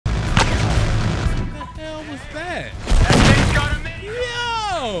that? That thing's got a mini.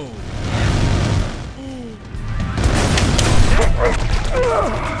 Yo!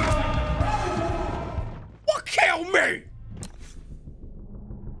 What killed me?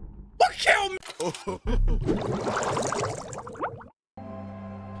 What killed me?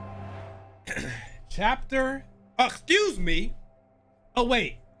 Chapter. Oh, excuse me. Oh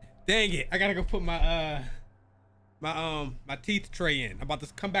wait. Dang it! I gotta go put my my teeth tray in. I'm about to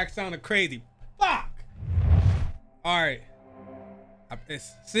come back sounding crazy. Fuck. All right.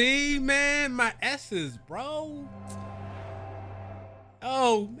 See, man, my S's, bro.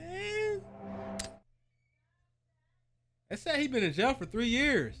 Oh man. They said he been in jail for 3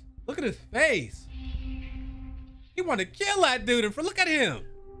 years. Look at his face. He wanted to kill that dude. Look at him.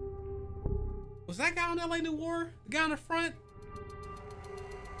 Was that guy on LA New War? The guy in the front?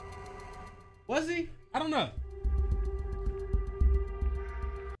 Was he? I don't know.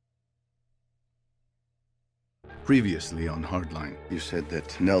 Previously on Hardline, you said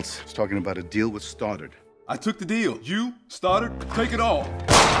that Nels was talking about a deal with Stoddard. I took the deal. You, Stoddard, take it all.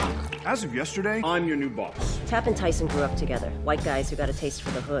 As of yesterday, I'm your new boss. Tap and Tyson grew up together. White guys who got a taste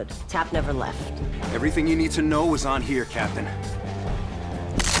for the hood. Tap never left. Everything you need to know is on here, Captain.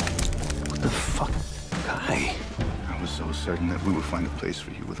 What the fuck, guy? I was so certain that we would find a place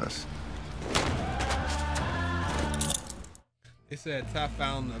for you with us. They said Tap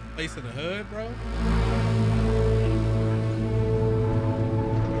found a place in the hood, bro.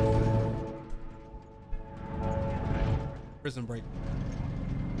 Prison Break.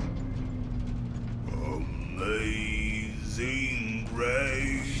 Amazing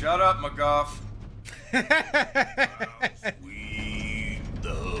grace. Shut up, McGough. Sweet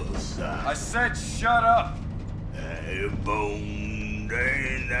the sound. I said shut up. Boned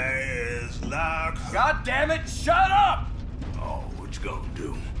and ass like. God damn it, shut up! Oh, what you gonna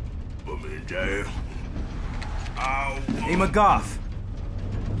do? Put me in jail? Hey, McGough.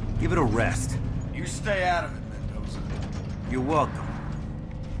 Give it a rest. You stay out of it, Mendoza. You're welcome.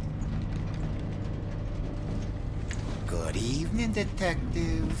 Good evening,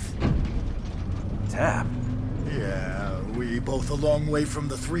 Detective. Tap. Yeah, we both a long way from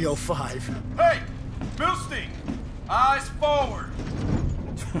the 305. Hey, Bilstein, eyes forward.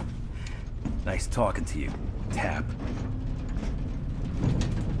 Nice talking to you, Tap.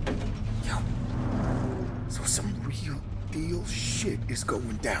 Yo, so some real deal shit is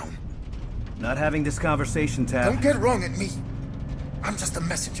going down. Not having this conversation, Tap. Don't get wrong at me. I'm just a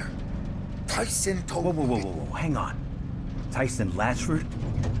messenger. Tyson told me. Whoa, hang on. Tyson Latchford?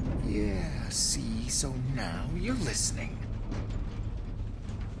 Yeah, see, so now you're listening.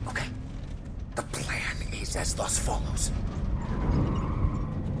 Okay, the plan is as thus follows.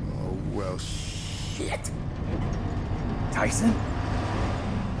 Oh, well, shit. Tyson?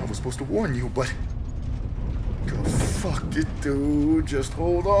 I was supposed to warn you, but... Go fuck it, dude. Just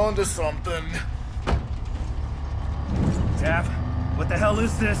hold on to something. Tap, what the hell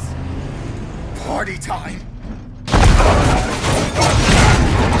is this? Party time!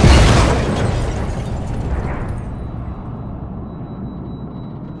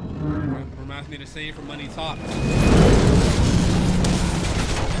 Reminds me of the scene from Money Talks.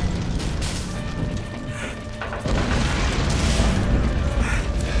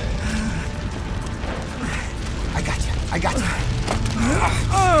 I got you.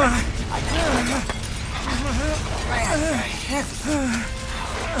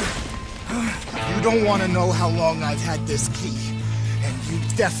 You don't want to know how long I've had this key, and you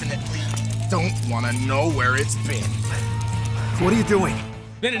definitely don't want to know where it's been. What are you doing?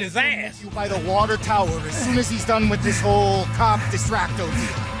 Been in his ass. You by the water tower as soon as he's done with this whole cop distracto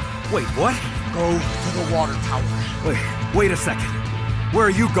deal. Wait, what? Go to the water tower. Wait a second. Where are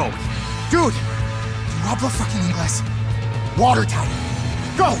you going? Dude, you hablo fucking English. Water tower.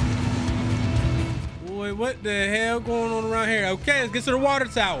 Go! Boy, what the hell going on around here? Okay, let's get to the water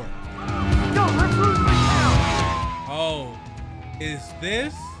tower. Yo, let's lose the town. Oh, is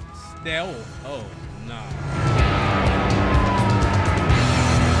this stealth? Oh, nah.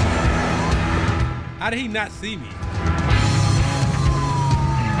 How did he not see me?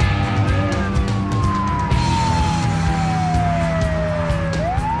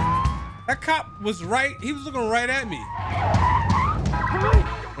 That cop was right. He was looking right at me.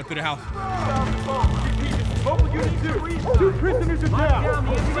 Went through the house. What will you do? 2 prisoners are down.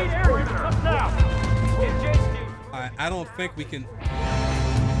 We need air units. Up now. I don't think we can.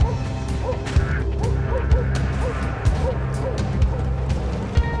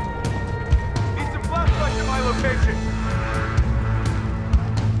 Need some flashlights at my location.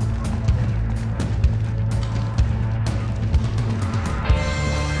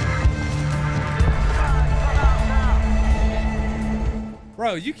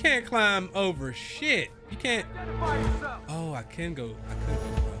 Bro, you can't climb over shit. You can't. Oh, I can go. I could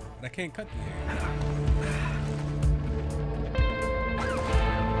go, bro. But I can't cut through here.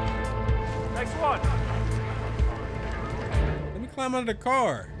 Next one. Let me climb under the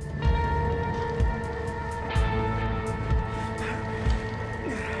car.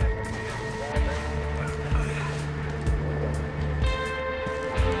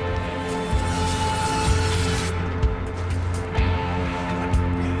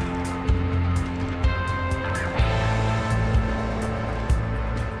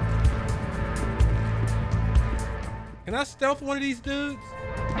 Can I stealth one of these dudes?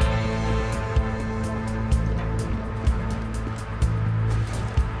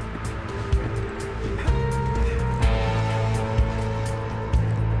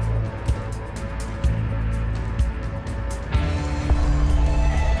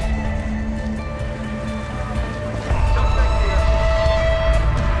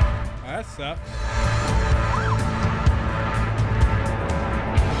 Oh, that sucks.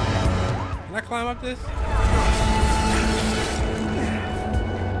 Can I climb up this?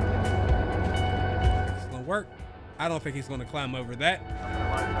 Work. I don't think he's going to climb over that.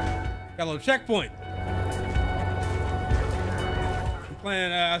 Got a little checkpoint.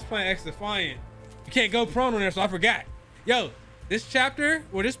 I was playing X Defiant. You can't go prone on there, so I forgot. Yo, this chapter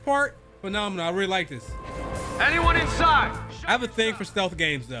or this part, phenomenal. I really like this. Anyone inside? I have a thing for stealth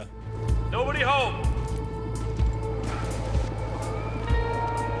games though. Nobody home.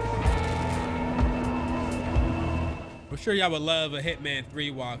 I'm sure y'all would love a Hitman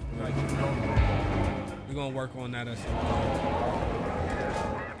 3 walkthrough. We're gonna work on that at some point.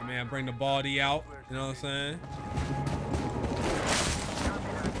 Hey man, bring the body out. You know what I'm saying?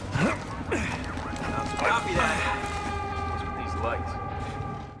 Copy that. What's with these lights?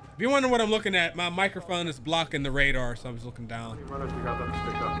 If you're wondering what I'm looking at, my microphone is blocking the radar, so I'm just looking down. Runners, we got them to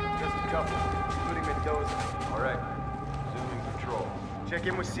pick up. Just a couple, including Mendoza. All right. Resuming patrol. Check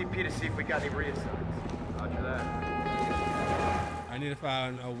in with CP to see if we got any reassigns. Roger that. I need to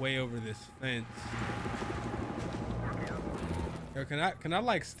find a way over this fence. Yo, can I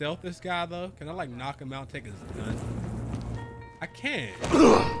like stealth this guy though? Can I like knock him out, take his gun? I can't.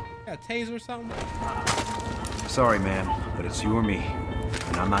 Got a taser or something? Sorry, man, but it's you or me,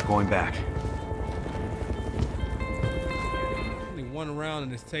 and I'm not going back. Only one round in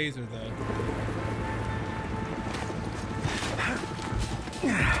this taser though.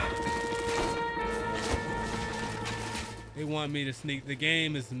 They want me to sneak. The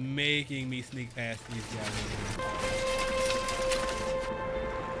game is making me sneak past these guys.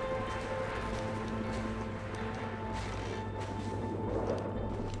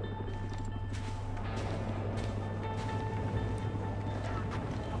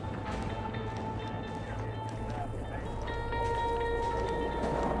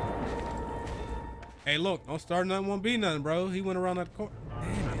 Hey, look, don't start nothing, won't be nothing, bro. He went around that corner.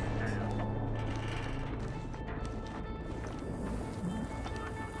 Damn it.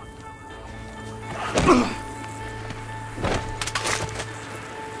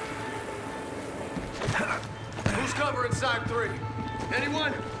 Who's covering side 3?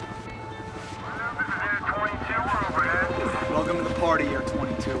 Anyone? Welcome to the party, Air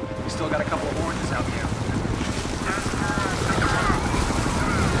 22. We still got a couple of oranges out here.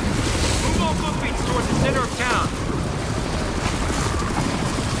 Move all bookbeats towards the center of town.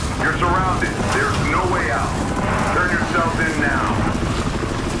 You're surrounded. There's no way out. Turn yourselves in now.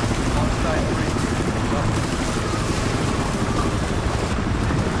 On side 3.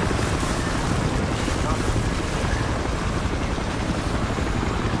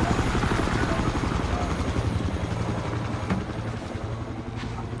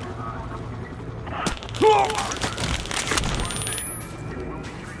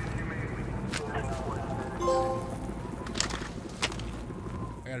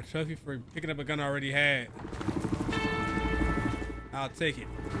 I got a trophy for picking up a gun I already had. I'll take it.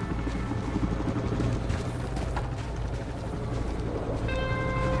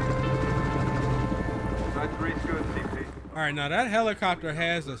 Side 3's good, CP. All right, now that helicopter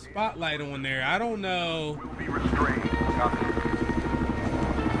has a spotlight on there. I don't know. Will be restrained.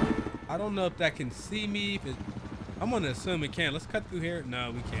 I don't know if that can see me. If it, I'm gonna assume it can. Let's cut through here.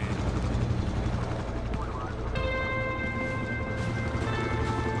 No, we can't.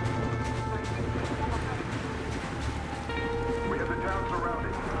 We have the town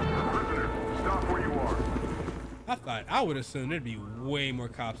surrounded. Prisoners, stop where you are. I thought I would assume there'd be way more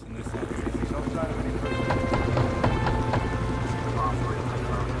cops in this area. No sign of any prisoners.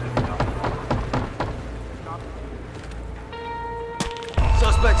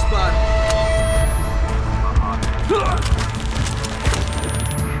 Suspect spot.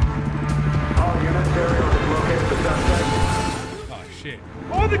 Oh shit.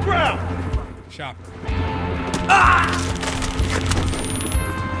 On the ground! Chopper.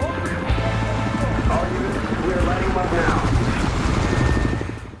 All units, we are lighting them up now.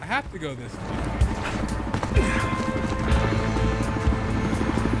 I have to go this way.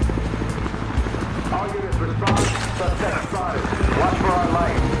 All units respond. Suspect spotted. Watch for our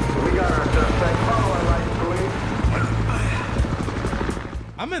light. We got our suspect. Follow our light, please.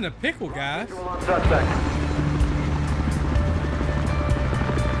 I'm in a pickle, guys. Visual on suspect.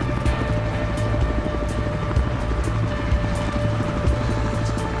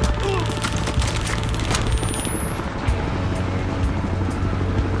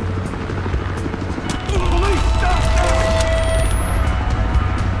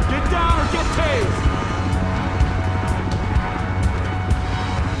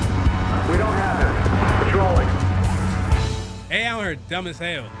 Dumb as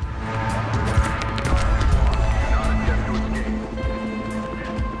hell.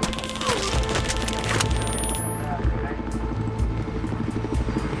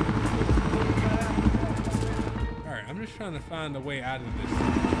 Alright, I'm just trying to find a way out of this.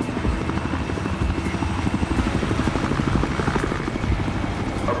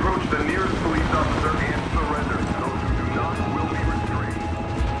 Approach the nearest police officer and surrender. Those who do not will be restrained.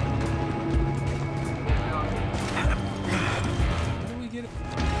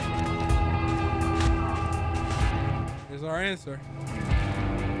 Here's our answer.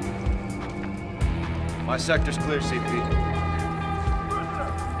 My sector's clear, CP.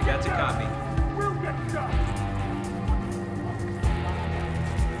 Got to copy. We'll get shot.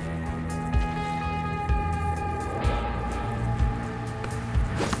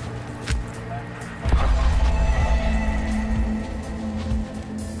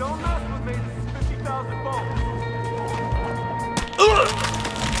 Don't mess with me. This is 50,000 volts.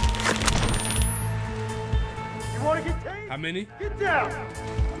 You want to get tased? How many? Get down.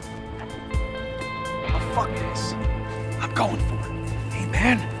 Oh, fuck this. I'm going for it. Hey,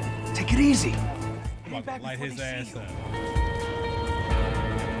 man, take it easy. I'm about to light his ass up.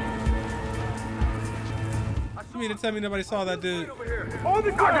 You mean to tell me nobody saw that dude? On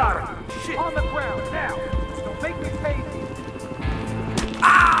the ground. I got him. Shit. On the ground now. Don't make me pay you.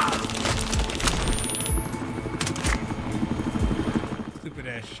 Stupid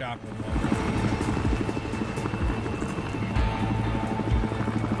ass shopper.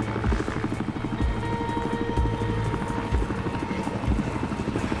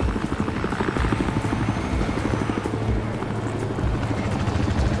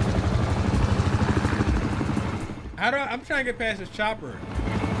 I'm trying to get past this chopper.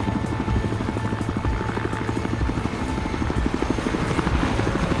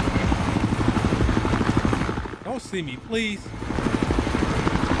 Don't see me, please.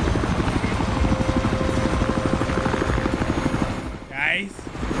 Guys.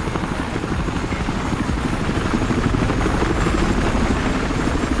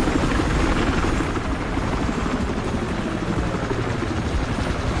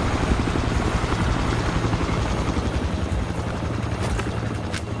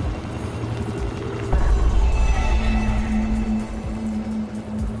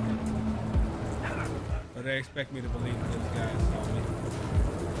 They expect me to believe those guys saw me.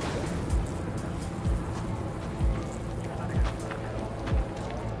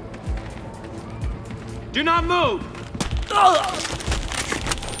 Do not move!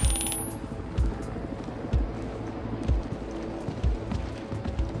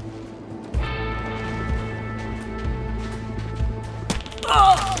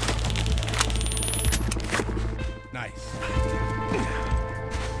 Nice.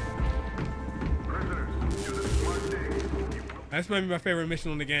 That's maybe my favorite mission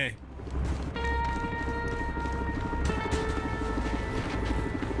on the game.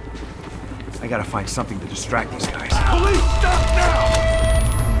 I gotta find something to distract these guys. Police, stop now!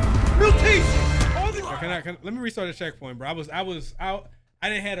 Let me restart the checkpoint, bro. I was out. I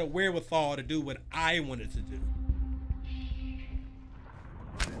didn't have a wherewithal to do what I wanted to do.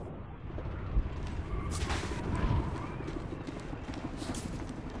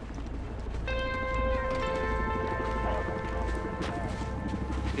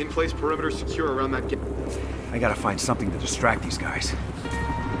 In-place perimeter secure around that gate. I gotta find something to distract these guys.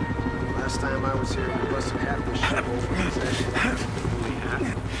 Last time I was here, we busted half the ship over possession. Only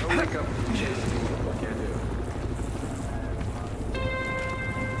half? Don't wake up with the chase team. Can't do.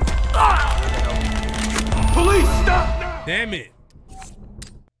 Police, stop now! Damn it.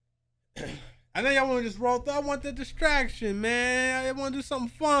 I know y'all want to just roll through. I want the distraction, man. I want to do something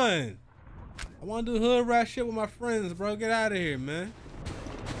fun. I want to do hood rat shit with my friends, bro. Get out of here, man.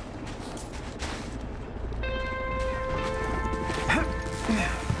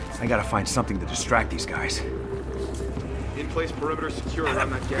 I gotta find something to distract these guys. In-place perimeter secure around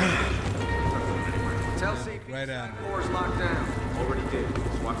that gas station. Tell CP Right on. Floor's locked down. Already did.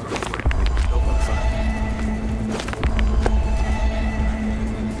 SWAT's on the way.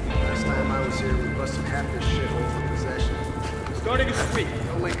 Last time I was here, we busted half this shithole for possession. Starting a sweep.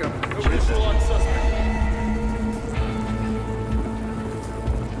 No link up. No visual on suspect.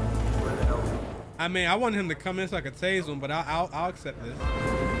 I mean, I want him to come in so I could tase him, but I'll accept this.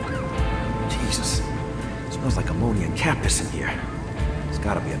 Jesus. Smells like ammonia and cactus in here. It's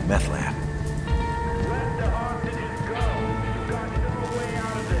gotta be a meth lab.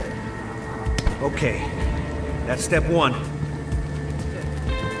 Okay. That's step one.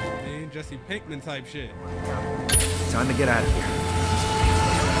 Man, Jesse Pinkman type shit. Time to get out of here.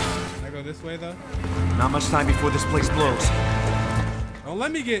 Can I go this way though? Not much time before this place blows. Don't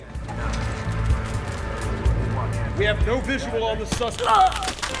let me get. We have no visual on the suspect.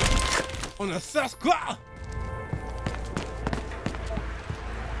 On the suspect.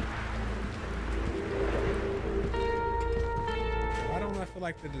 Why don't I feel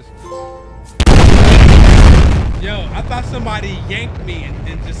like they're just. Yo, I thought somebody yanked me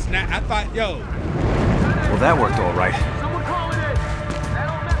and just snapped. I thought, yo. Well, that worked all right. Someone call it in. That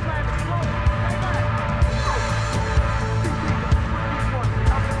old meth lab is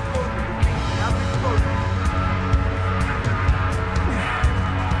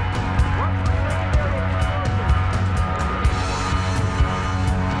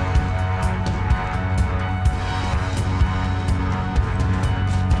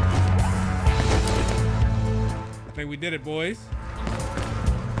I think we did it, boys.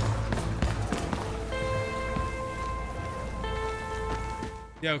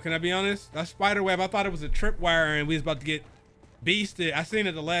 Yo, can I be honest? That spider web, I thought it was a tripwire and we was about to get beasted. I seen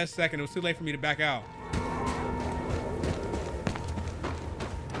it the last second. It was too late for me to back out.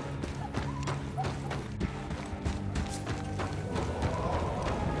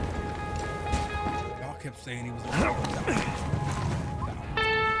 Y'all kept saying he was a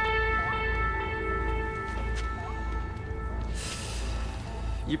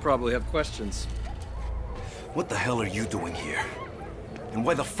You probably have questions. What the hell are you doing here? And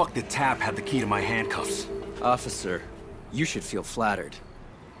why the fuck did Tap have the key to my handcuffs? Officer, you should feel flattered.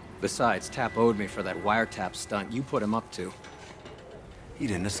 Besides, Tap owed me for that wiretap stunt you put him up to. He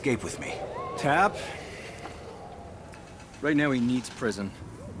didn't escape with me. Tap? Right now he needs prison.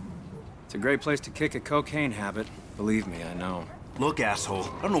 It's a great place to kick a cocaine habit. Believe me, I know. Look, asshole,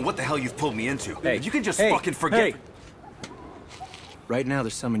 I don't know what the hell you've pulled me into. Hey, but you can just hey, fucking forget. Hey. Right now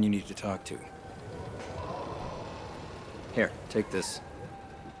there's someone you need to talk to. Here, take this.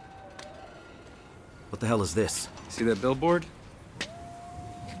 What the hell is this? See that billboard?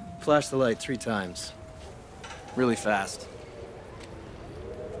 Flash the light 3 times. Really fast.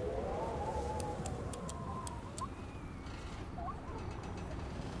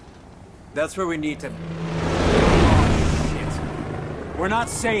 That's where we need to... Oh, shit. We're not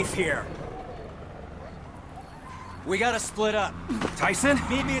safe here. We gotta split up. Tyson?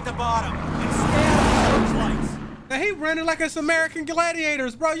 Meet me at the bottom. And stay out of those lights. Now he running like us American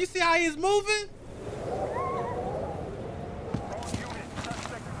gladiators, bro. You see how he's moving?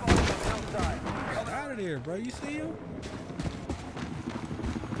 Out of here, bro. You see him?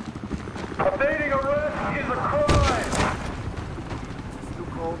 Evading arrest is a crime! It's too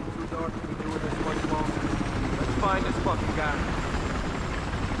cold, too dark to be doing this much longer. Let's find this fucking guy.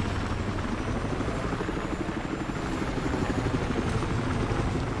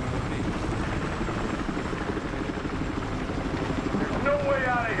 No way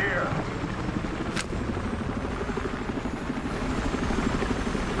out of here!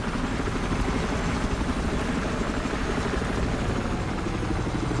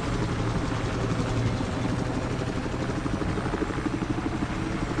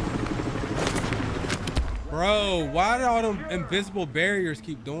 Bro, why do all them invisible barriers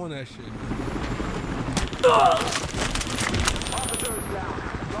keep doing that shit?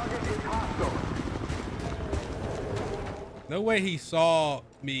 No way he saw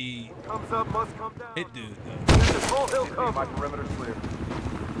me Comes up, must come down. hit dude though. This whole hill cover. My perimeter's clear.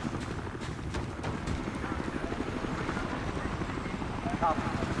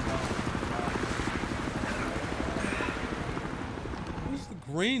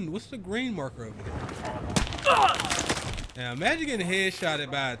 What's the green marker over there? Now imagine getting headshotted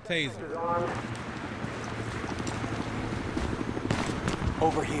by a taser.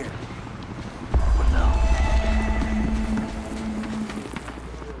 Over here.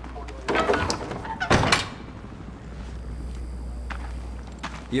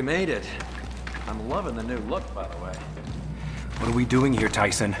 You made it. I'm loving the new look, by the way. What are we doing here,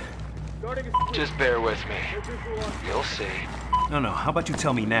 Tyson? Just bear with me. You'll see. No, how about you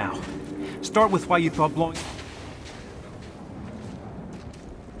tell me now? Start with why you thought blowing...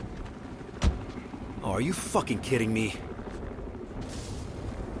 Oh, are you fucking kidding me?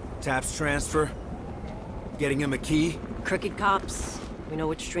 Tap's transfer? Getting him a key? Crooked cops. We know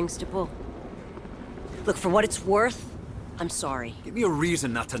which strings to pull. Look, for what it's worth, I'm sorry. Give me a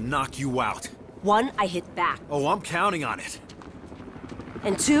reason not to knock you out. 1, I hit back. Oh, I'm counting on it.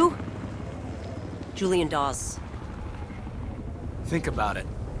 And 2, Julian Dawes. Think about it.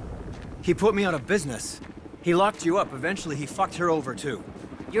 He put me out of business. He locked you up. Eventually, he fucked her over, too.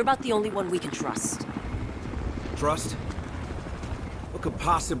 You're about the only one we can trust. Trust? What could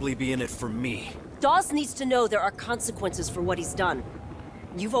possibly be in it for me? Dawes needs to know there are consequences for what he's done.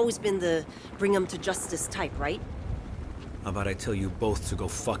 You've always been the bring him to justice type, right? How about I tell you both to go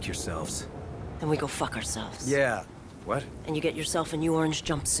fuck yourselves? Then we go fuck ourselves. Yeah. What? And you get yourself a new orange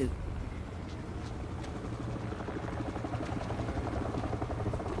jumpsuit.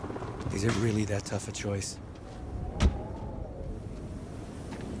 Is it really that tough a choice?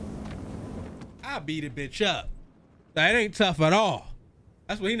 I'll beat a bitch up. That ain't tough at all.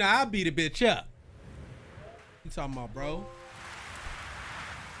 That's what he know. I'll beat a bitch up. You talking about, bro?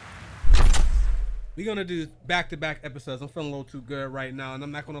 We're gonna do back-to-back episodes. I'm feeling a little too good right now, and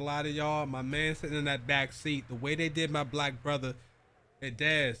I'm not gonna lie to y'all. My man sitting in that back seat, the way they did my black brother, it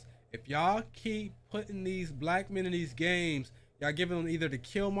does. If y'all keep putting these black men in these games, y'all giving them either the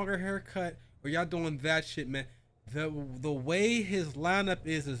Killmonger haircut or y'all doing that shit, man. The way his lineup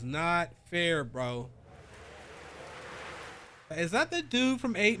is not fair, bro. Is that the dude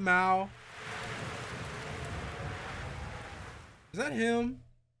from 8 Mile? Is that him?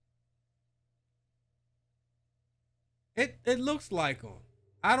 It looks like him.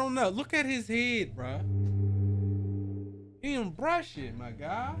 I don't know. Look at his head, bro. He didn't brush it, my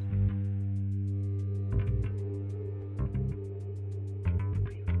guy.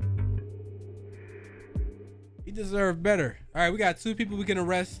 He deserved better. All right, we got 2 people we can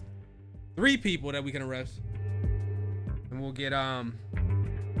arrest. 3 people that we can arrest. And we'll get a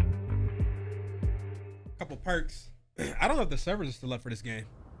couple perks. I don't know if the servers are still up for this game.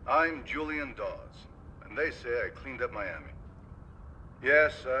 I'm Julian Dawes, and they say I cleaned up Miami.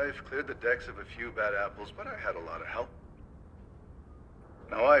 Yes, I've cleared the decks of a few bad apples, but I had a lot of help.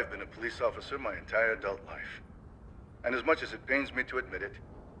 Now, I've been a police officer my entire adult life. And as much as it pains me to admit it,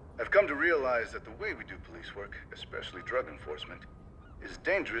 I've come to realize that the way we do police work, especially drug enforcement, is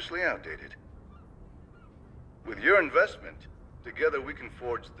dangerously outdated. With your investment, together we can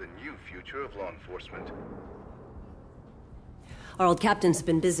forge the new future of law enforcement. Our old captain's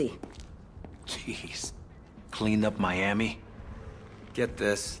been busy. Jeez. Cleaned up Miami? Get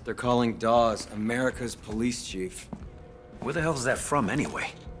this. They're calling Dawes America's police chief. Where the hell is that from,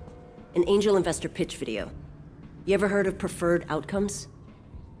 anyway? An angel investor pitch video. You ever heard of preferred outcomes?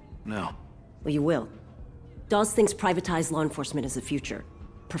 No. Well, you will. Dawes thinks privatized law enforcement is the future.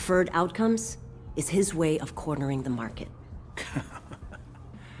 Preferred outcomes is his way of cornering the market.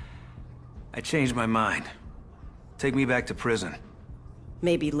 I changed my mind. Take me back to prison.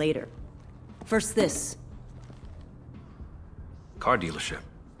 Maybe later. First this. Car dealership.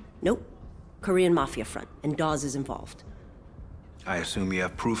 Nope. Korean mafia front, and Dawes is involved. I assume you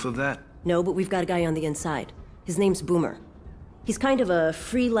have proof of that? No, but we've got a guy on the inside. His name's Boomer. He's kind of a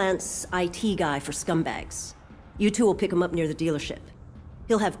freelance IT guy for scumbags. You two will pick him up near the dealership.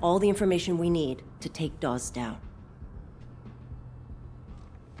 He'll have all the information we need to take Dawes down.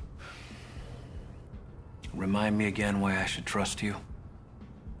 Remind me again why I should trust you.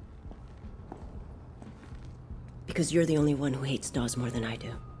 Because you're the only one who hates Dawes more than I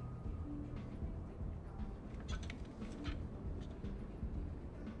do.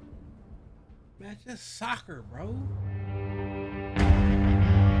 Man, it's just soccer, bro.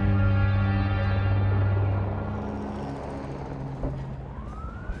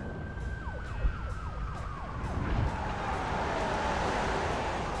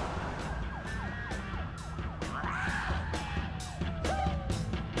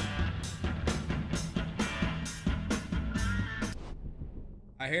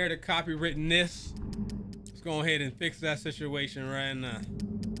 I hear the copywritten this. Let's go ahead and fix that situation right now.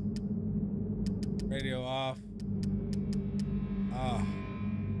 Radio off. Oh,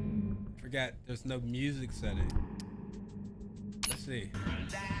 forgot there's no music setting. Let's see.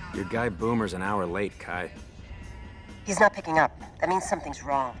 Your guy Boomer's an hour late, Khai. He's not picking up. That means something's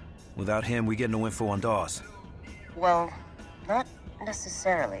wrong. Without him, we get no info on Dawes. Well, not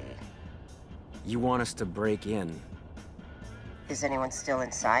necessarily. You want us to break in? Is anyone still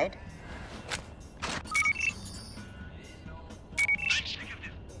inside?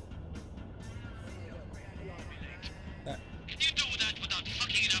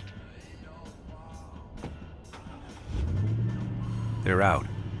 They're out.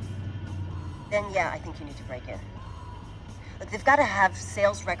 Then yeah, I think you need to break in. Look, they've got to have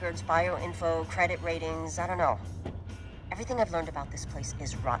sales records, bio info, credit ratings, I don't know. Everything I've learned about this place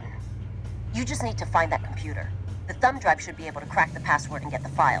is rotten. You just need to find that computer. The thumb drive should be able to crack the password and get the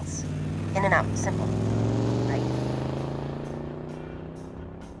files. In and out, simple. Right?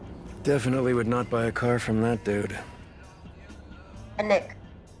 Definitely would not buy a car from that dude. And Nick,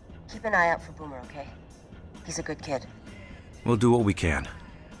 keep an eye out for Boomer, okay? He's a good kid. We'll do what we can.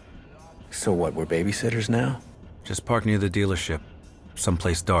 So what, we're babysitters now? Just park near the dealership.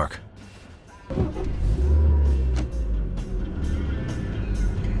 Someplace dark.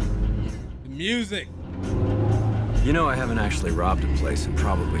 The music. You know I haven't actually robbed a place in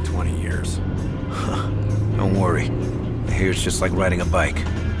probably 20 years. Don't worry. I hear it's just like riding a bike.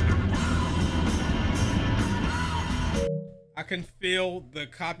 I can feel the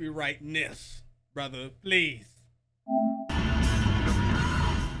copyright-ness, brother. Please.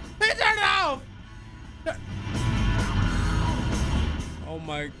 Please turn it off! Oh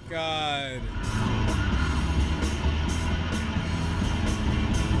my God.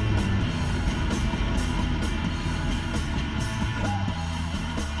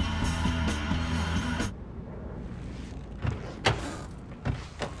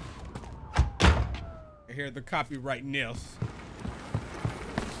 I hear the copyright-ness.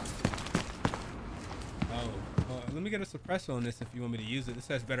 Let me get a suppressor on this if you want me to use it. This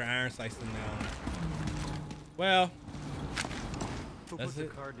has better iron sights than well, does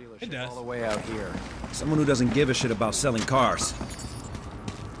it? It does. All the way out here. Someone who doesn't give a shit about selling cars.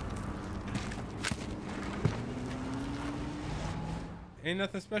 Ain't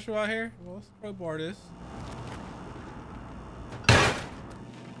nothing special out here? Well, let's crowbar this.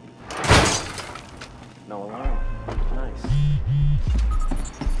 No alarm. Nice.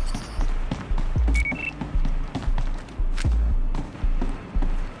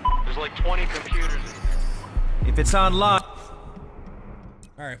 There's like 20 computers in here. If it's online.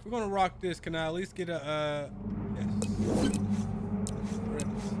 All right, if we're gonna rock this, can I at least get a yes.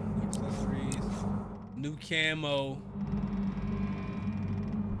 Grips, accessories, new camo.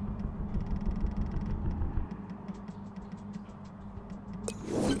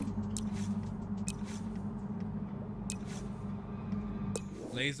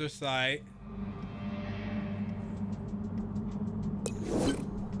 Laser sight.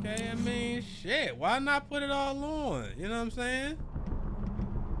 Okay, I mean, shit. Why not put it all on? You know what I'm saying?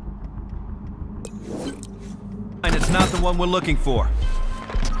 And it's not the one we're looking for.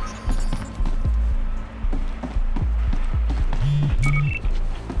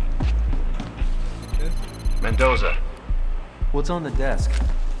 Mendoza. What's on the desk?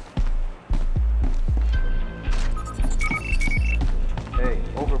 Hey,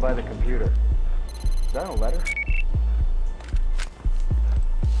 over by the computer. Is that a letter?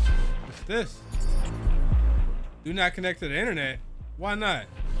 What's this? Do not connect to the internet. Why not?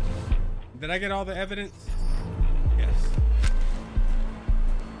 Did I get all the evidence? Yes.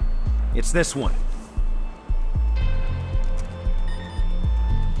 It's this one.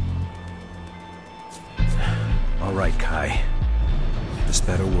 All right, Khai. This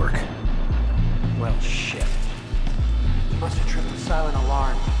better work. Well, shit. Must have tripped the silent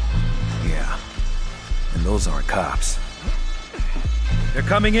alarm. Yeah. And those aren't cops. They're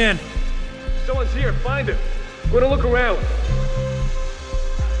coming in. Someone's here, find him. We're gonna look around.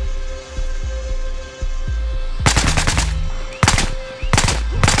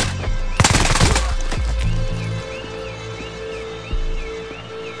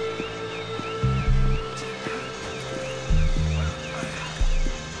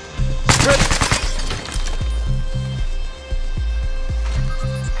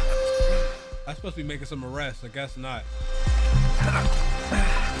 I'm supposed to be making some arrests. I guess not.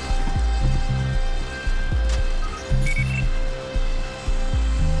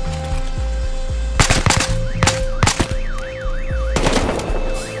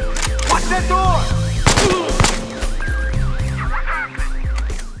 Watch that door!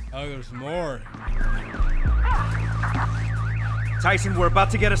 Oh, there's more. Tyson, we're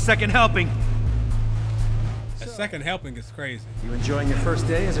about to get a second helping. A second helping is crazy. You enjoying your first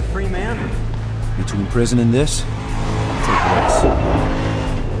day as a free man? Between prison and this, I'll take less.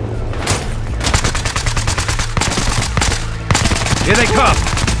 Here they come!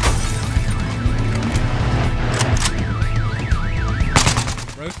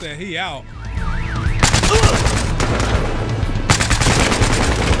 Bro said he out.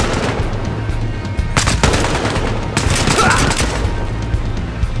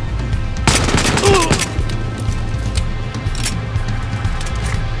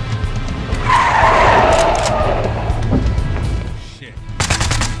 Shit.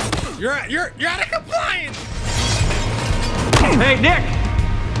 You're out of compliance. Hey, Nick!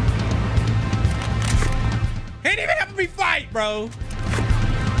 He ain't even helping me fight, bro.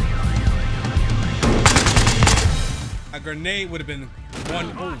 A grenade would have been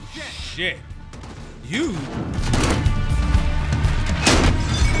one. Oh shit! You.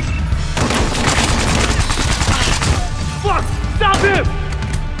 Fuck! Stop him!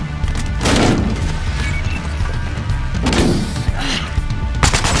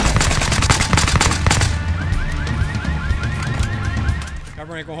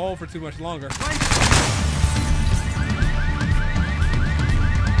 Cover ain't gonna hold for too much longer.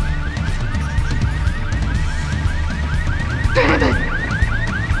 Damn it!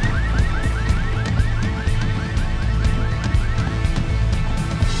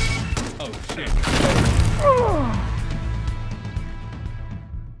 Oh shit!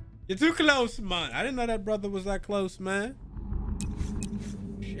 You're too close, man. I didn't know that brother was that close, man.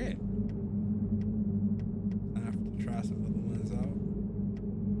 Shit. I have to try some other ones out.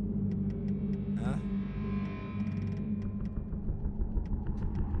 Huh?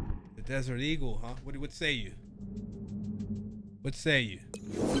 The Desert Eagle, huh? What say you? What say you?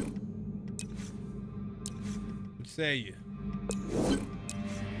 What say you?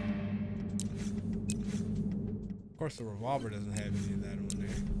 Of course, the revolver doesn't have any of that on there.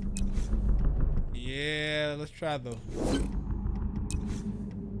 Yeah, let's try though.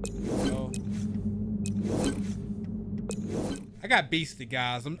 Oh. I got beasted,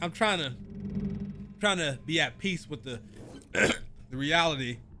 guys. I'm trying to be at peace with the the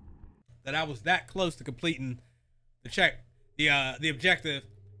reality that I was that close to completing the objective,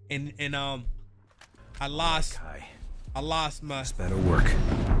 and I lost my. This better work.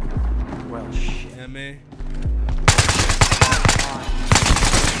 Well, shit. Yeah, man.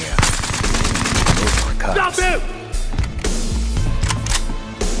 Stop him!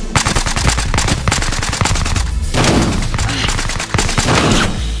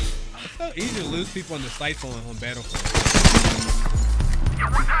 It's so easy to lose people on the sights on Battlefield.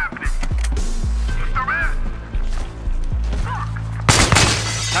 What's happening? Mr. Man?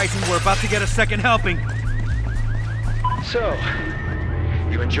 Tyson, we're about to get a second helping. So,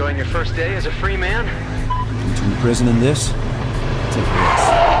 you enjoying your first day as a free man? Between prison and this, take a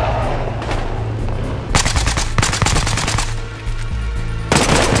risk.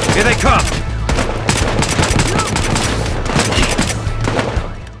 Here they come!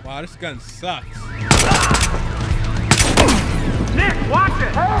 Wow, this gun sucks. Nick, watch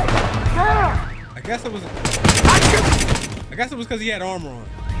it! Hey! I guess it was because he had armor on.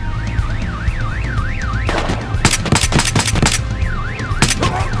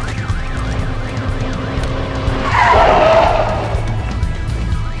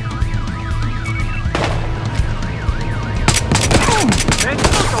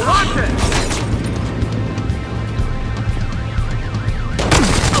 Watch it!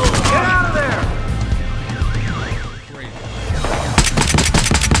 Get out of there! Great.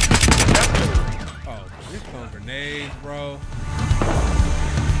 Oh, you're throwing grenades, bro.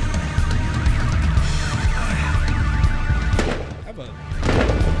 I have a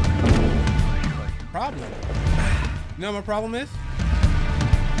problem. You know what my problem is?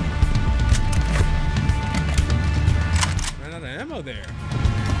 Ran out of ammo there.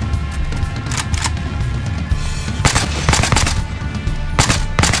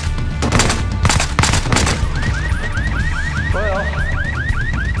 Well,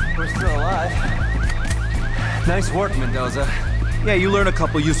 we're still alive. Nice work, Mendoza. Yeah, you learn a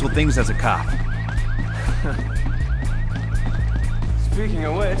couple useful things as a cop. Speaking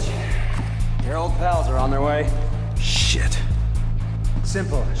of which, your old pals are on their way. Shit.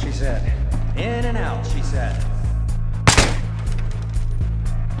 Simple, she said. In and out, she said.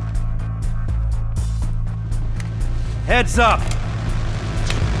 Heads up!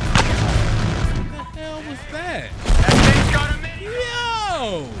 What the hell was that? That thing's got a mini.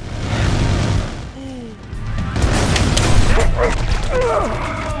 Yo!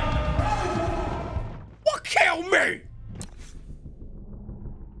 What killed me?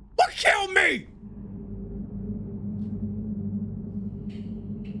 What killed me?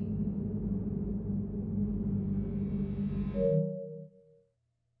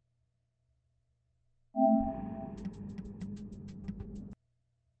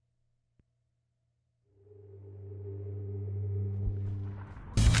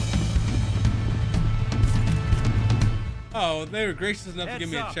 Oh, they were gracious enough to give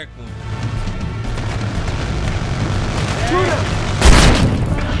me a checkpoint. Shoot him!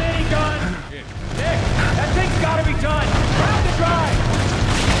 Minigun! Shit. Nick, that thing's gotta be done! Grab the drive!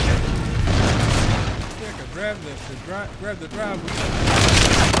 I could grab this Grab the drive.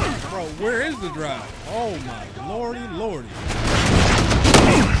 Bro, where is the drive? Oh my lordy, lordy.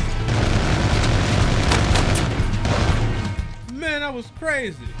 Man, that was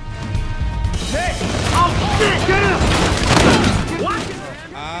crazy. Hey! Oh shit! Get him! What?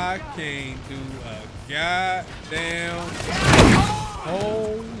 I can't do a goddamn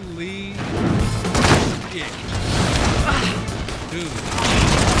holy shit. Dude.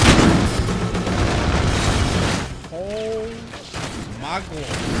 Oh my God.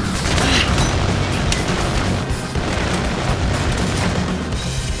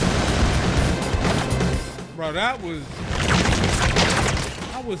 Bro, that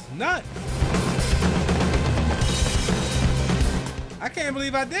was nuts. I can't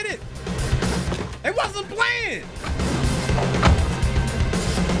believe I did it. It wasn't planned.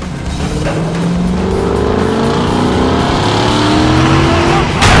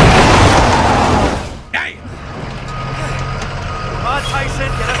 Damn. Come on,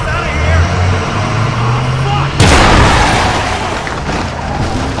 Tyson, get us out of here. Fuck!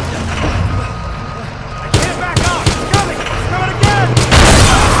 I can't back up. It's coming. It's coming again.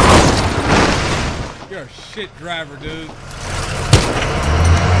 You're a shit driver, dude.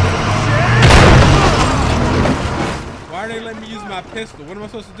 Why are they letting me use my pistol? What am I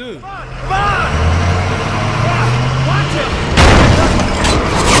supposed to do? Come on! Watch him!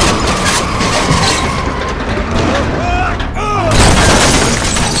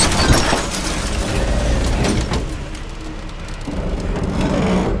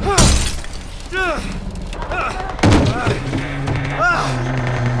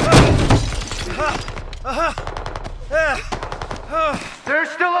 They're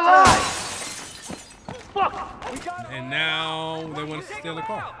still alive! Fuck! And now they want to steal the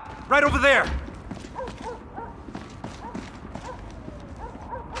car. Right over there!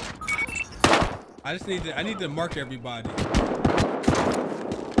 I need to mark everybody. Look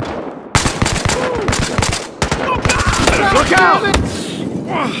out! And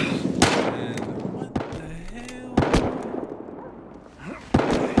what the hell?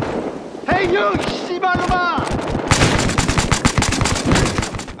 Hey you! Shibaruma!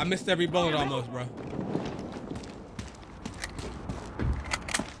 I missed every bullet almost, bro.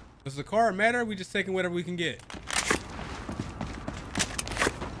 Does the car matter? Or we just taking whatever we can get?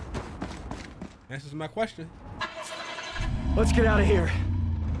 Answers my question. Let's get out of here.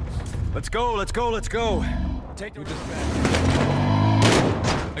 Let's go, let's go, let's go. Take the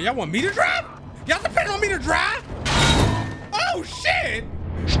Oh, y'all want me to drive? Y'all depend on me to drive? Oh shit!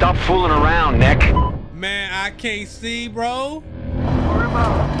 Stop fooling around, Nick. Man, I can't see, bro.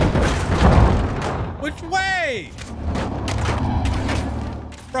 Which way?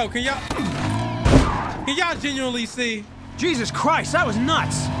 Bro, can y'all genuinely see? Jesus Christ, that was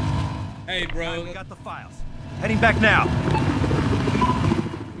nuts. Hey, bro. We got the files. Heading back now.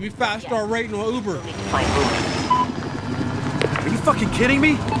 Give me 5-star rating on Uber. Are you fucking kidding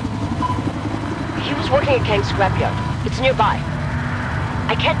me? He was working at Kang's scrapyard. It's nearby.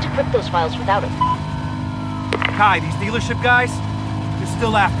 I can't decrypt those files without him. Khai, these dealership guys, they're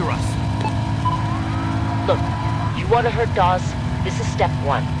still after us. Look, you want to hurt Dawes? This is step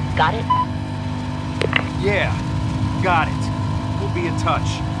 1. Got it? Yeah, got it. We'll be in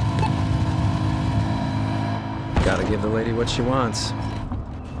touch. Gotta give the lady what she wants.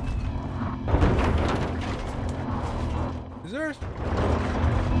 Is there?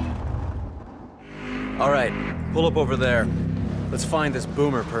 All right, pull up over there. Let's find this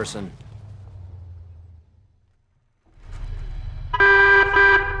Boomer person.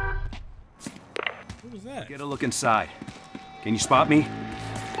 What was that? Get a look inside. Can you spot me?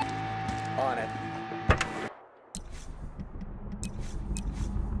 On it.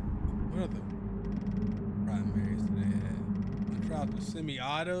 What other primaries do they have? I tried the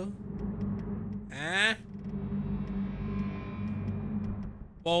semi-auto. Huh?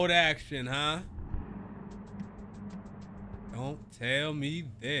 Bold action, huh? Don't tell me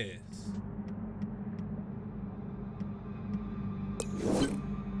this. Don't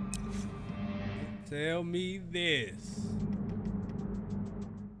tell me this.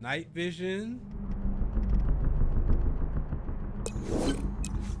 Night vision.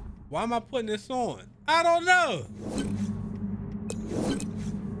 Why am I putting this on? I don't know.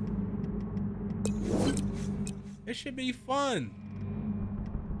 It should be fun.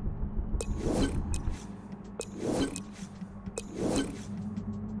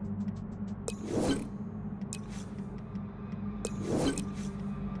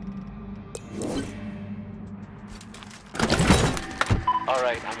 All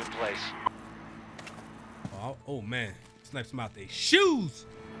right, I'm in place. Oh man, snipes them out their shoes.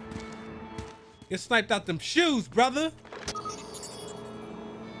 Get sniped out them shoes, brother.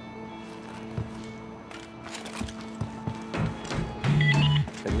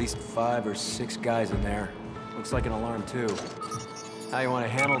 At least 5 or 6 guys in there. Looks like an alarm, too. How you want to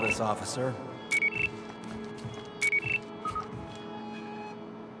handle this, officer?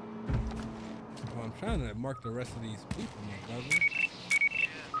 Well, I'm trying to mark the rest of these people, my brother.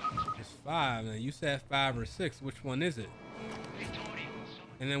 It's 5. Now, you said 5 or 6. Which one is it?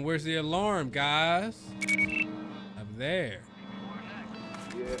 And then where's the alarm, guys? Up there.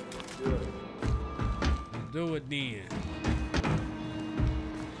 Yeah, good. Let's do it then.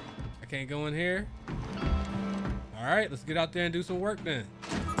 I can't go in here? All right, let's get out there and do some work then.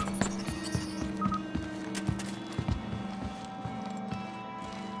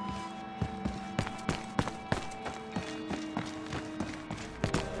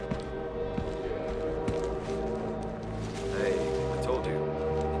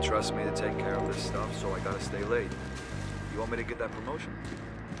 Trust me to take care of this stuff, so I gotta stay late. You want me to get that promotion?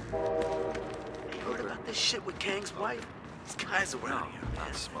 You heard about this shit with Kang's wife? These guys around here, man.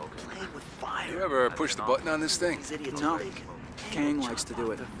 Not smoking. Playing with fire. You ever push the button on this thing? These idiots No. are thinking. Kang likes to do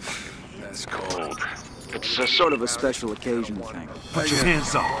it. That's cold. It's a sort of a special occasion thing. Put your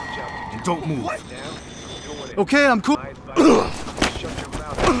hands up and don't move. Okay, I'm cool.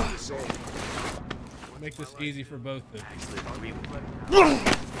 Make this easy for both of you.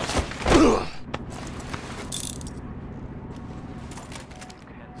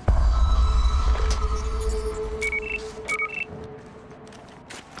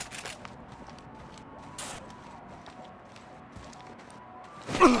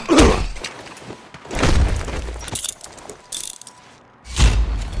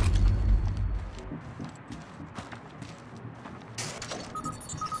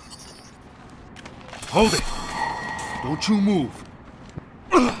 Hold it. Don't you move.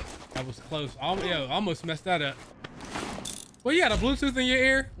 That was close. Yo, almost messed that up. Well, you got a Bluetooth in your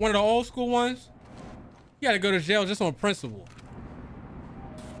ear? One of the old school ones? You gotta go to jail just on principle.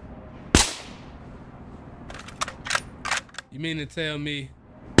 You mean to tell me?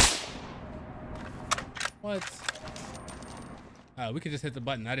 What? Oh, we could just hit the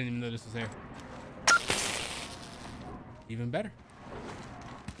button. I didn't even know this was there. Even better.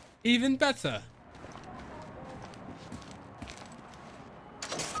 Even better.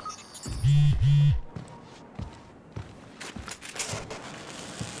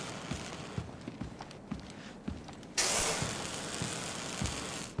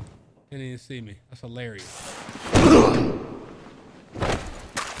 Didn't even see me. That's hilarious.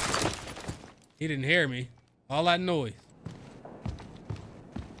 He didn't hear me. All that noise.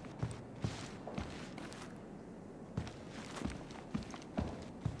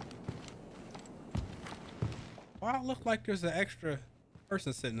 Why it look like there's an extra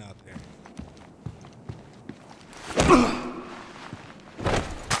person sitting out there?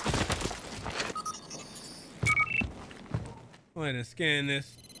 Go ahead and scan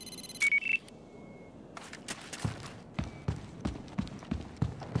this.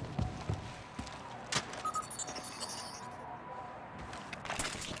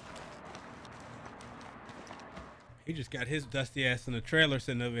 He just got his dusty ass in the trailer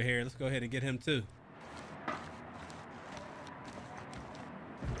sitting over here. Let's go ahead and get him too.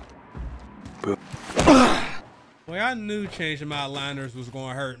 Boy, I knew changing my aligners was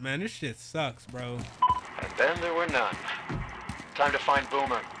gonna hurt, man. This shit sucks, bro. And then there were none. Time to find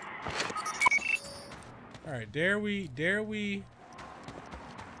Boomer. All right, dare we?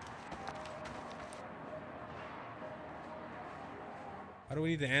 How do we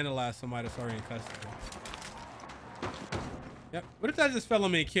need to analyze somebody that's already in custody? Yep. What if that just fell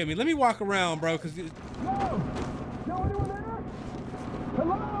on me and killed me? Let me walk around, bro, because... Yo, anyone there?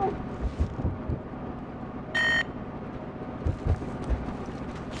 Hello?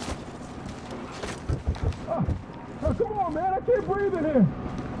 Oh, come on, man. I can't breathe in here.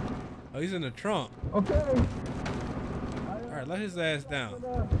 Oh, he's in the trunk. Okay. All right, let his ass down.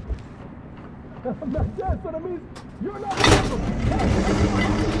 I'm not dead, so that means you're not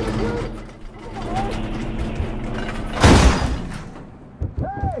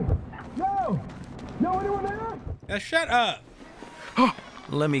Hey! Yo, anyone there? Now shut up.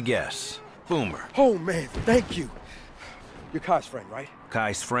 Let me guess. Boomer. Oh, man, thank you. You're Kai's friend, right?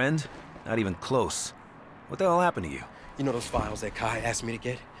 Kai's friend? Not even close. What the hell happened to you? You know those files that Khai asked me to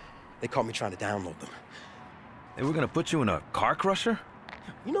get? They caught me trying to download them. They were gonna put you in a car crusher?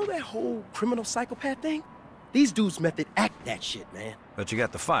 You know that whole criminal psychopath thing? These dudes method act that shit, man. But you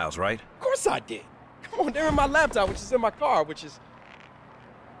got the files, right? Of course I did. Come on, they're in my laptop, which is in my car, which is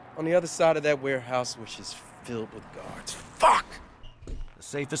on the other side of that warehouse, which is filled with guards. Fuck! The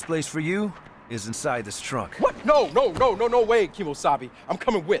safest place for you is inside this trunk. What? No way, Kimosabe. I'm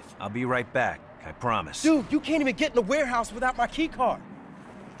coming with. I'll be right back. I promise. Dude, you can't even get in the warehouse without my key card.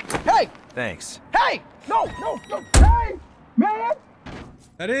 Hey! Thanks. Hey! No! Hey! Man!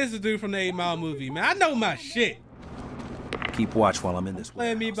 That is the dude from the 8 Mile movie, man. I know my shit. Keep watch while I'm in this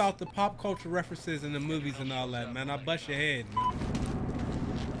Playing me about the pop culture references in the movies and all that, man. I'll bust your head, man.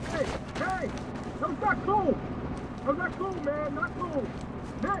 Hey! That was not cool! That was not cool, man. Not cool.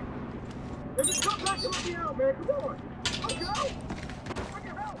 Nick! If you come back and let me out, man, come on! I'll go! I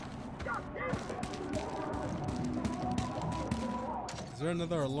can help! God damn it! Is there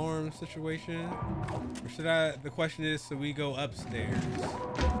another alarm situation? Or should I, the question is, should we go upstairs?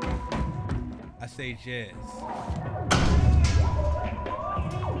 I say yes.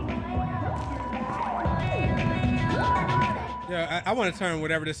 Yeah, I want to turn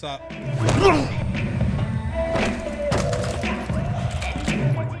whatever this up.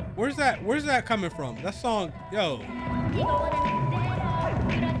 Where's that coming from? That song, yo.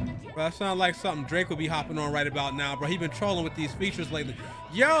 Bro, that sounds like something Drake would be hopping on right about now, bro. He been trolling with these features lately.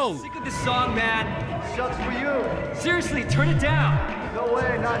 Yo! Sick of this song, man. Sucks for you. Seriously, turn it down. No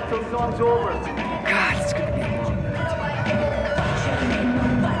way, not until song's over. God, it's gonna be a long night.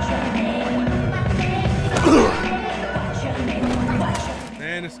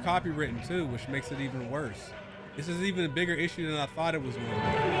 And it's copywritten too, which makes it even worse. This is even a bigger issue than I thought it was going to be.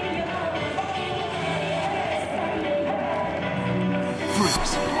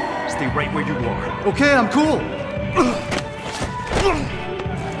 Freeze. Stay right where you are. Okay, I'm cool.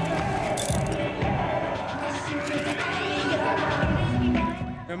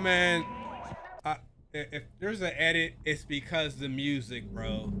 Yo, man, if there's an edit, it's because the music,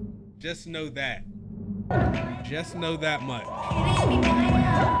 bro. Just know that. Just know that much.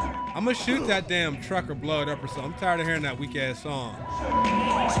 I'm gonna shoot that damn truck or blow it up or something. I'm tired of hearing that weak ass song.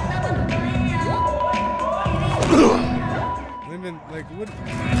 Women, like, what?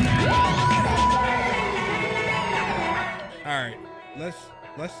 All right,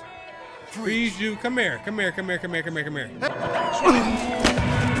 let's freeze you. Come here.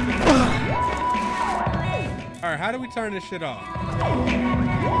 All right, how do we turn this shit off?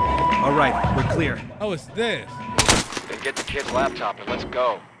 All right, we're clear. Oh, it's this. Then get the kid's laptop and let's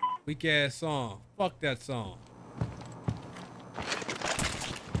go. Weak ass song. Fuck that song.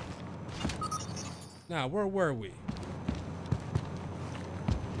 Now, where were we?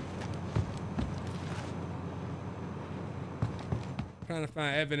 Trying to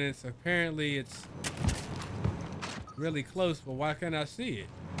find evidence. Apparently, it's really close, but why can't I see it?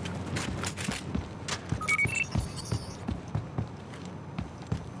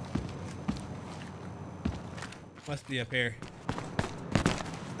 Must be up here.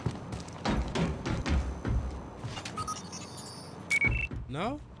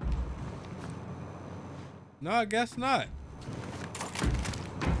 No? No, I guess not.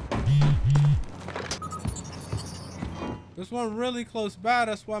 There's one really close by,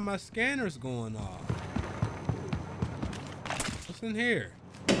 that's why my scanner's going off. What's in here?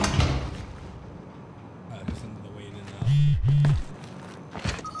 Oh, just another way in and out.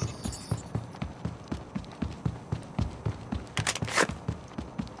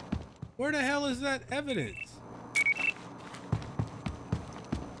 Where the hell is that evidence?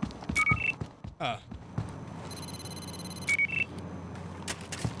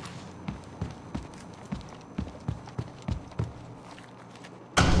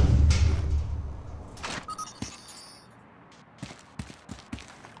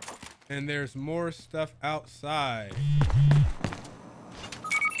 And there's more stuff outside.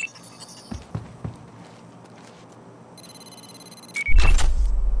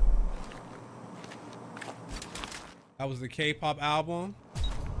 That was the K-pop album.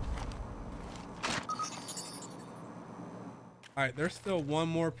 All right, there's still one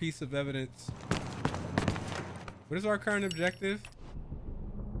more piece of evidence. What is our current objective?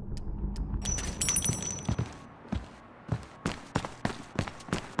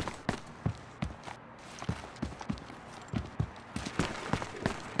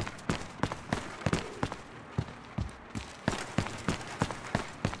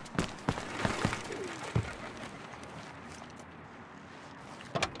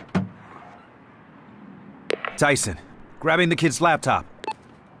 Tyson, grabbing the kid's laptop.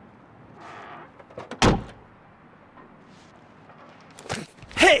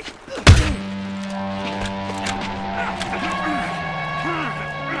 Hey!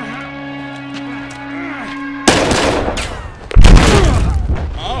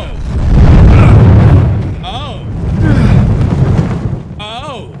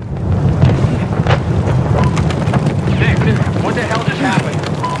 Nick, what the hell just happened?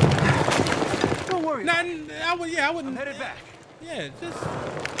 wouldn't. I'm headed back. Yeah, just.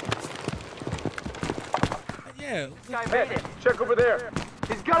 Yeah. Hey, check over there.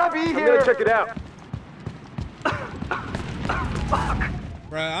 He's gotta be here. I'm gonna check it out.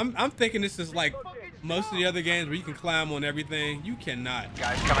 Bruh, I'm thinking this is like most of the other games where you can climb on everything. You cannot.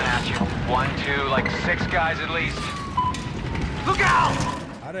 Guys coming at you. 1, 2, like 6 guys at least. Look out!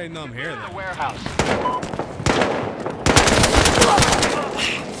 How do they know I'm here though? The warehouse.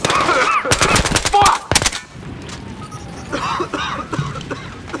 Fuck!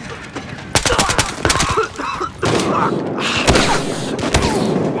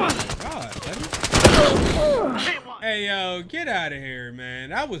 Hey, yo, get out of here,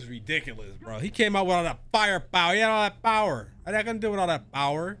 man. That was ridiculous, bro. He came out with all that firepower. He had all that power. What I gonna do with all that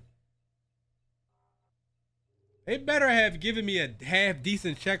power? They better have given me a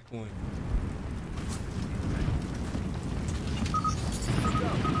half-decent checkpoint.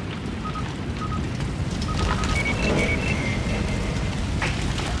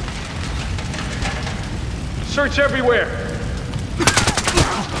 Search everywhere.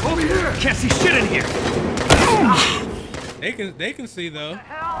 Over here. Can't see shit in here. They can see though.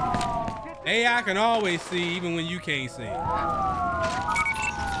 AI can always see even when you can't see.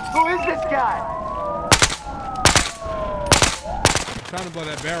 Who is this guy? I'm trying to blow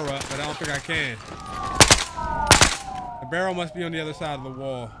that barrel up, but I don't think I can. The barrel must be on the other side of the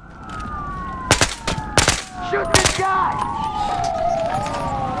wall. Shoot this guy!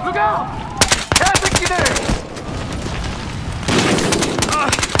 Look out! Traffic there!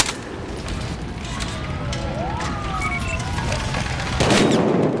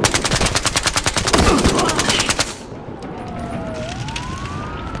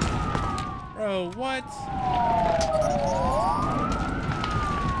 Bro, what?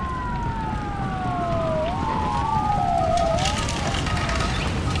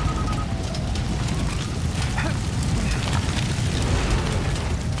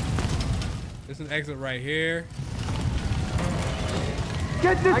 There's an exit right here.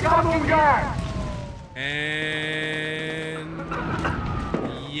 Get this fucking guy! And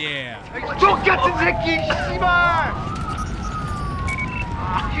yeah. Don't get the Nicky Shimar!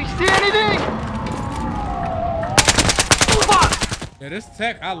 You see anything? Fuck! Yeah, this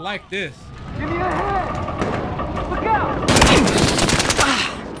tech, I like this. Give me a hand! Look out!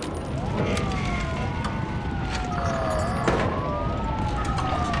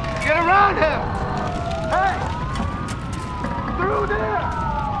 Get around him! Hey! Through there!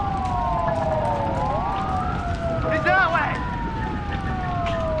 He's that way!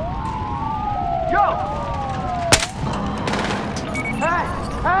 Yo! Hey!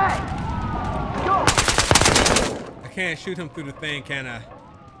 Hey! Go! I can't shoot him through the thing, can I?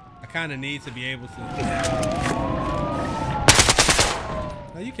 I kind of need to be able to.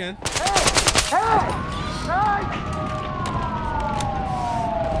 No, you can. Hey! Hey!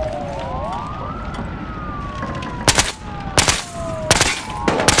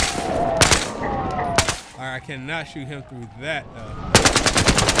 Alright, I cannot shoot him through that, though.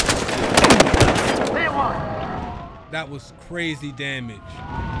 That was crazy damage.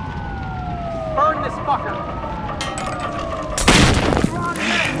 Burn this fucker!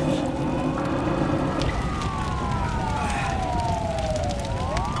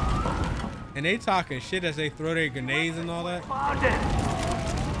 And they talking shit as they throw their grenades and all that.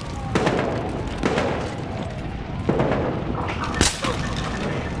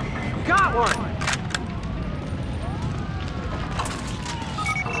 Got one!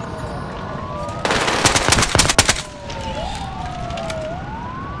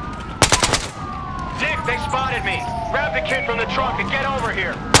 Dick, they spotted me. Grab the kid from the trunk and get over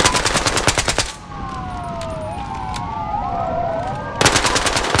here.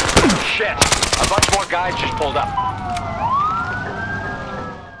 Shit. A bunch more guys just pulled up.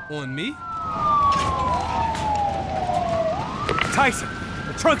 On me? Tyson,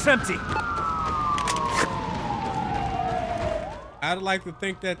 the trunk's empty. I'd like to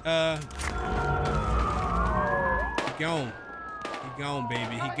think that, he gone. He gone,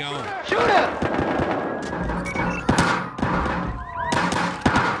 baby. He gone. Shoot him!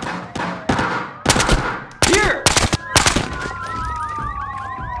 Here!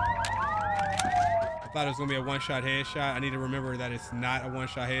 I thought it was gonna be a one-shot headshot. I need to remember that it's not a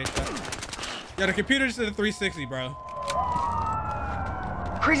one-shot headshot. Yeah, the computer just did a 360, bro.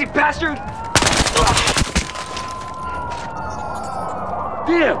 Crazy bastard!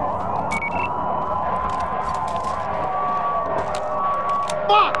 Damn!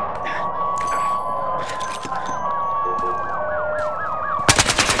 Fuck!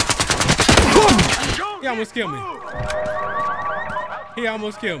 He almost killed me. He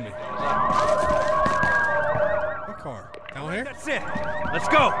almost killed me. car? Down here? That's it. Let's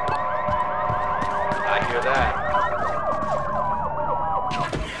go. I hear that.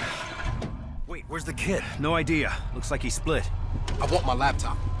 Wait, where's the kid? No idea. Looks like he split. I want my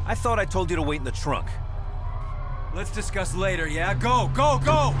laptop. I thought I told you to wait in the trunk. Let's discuss later, yeah? Go, go,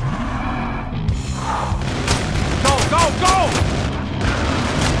 go! Go, go, go!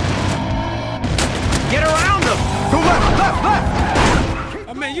 Get around them! Go left, left, left!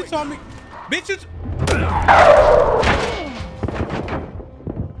 Oh man, you told me, bitches.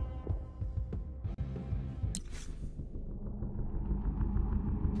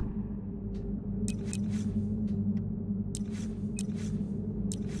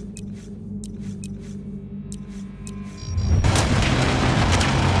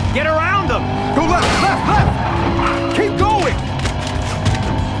 Get around them! Go left, left, left! Keep going!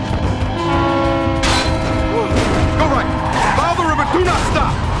 Go right! Follow the river, do not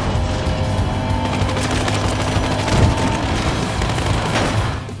stop!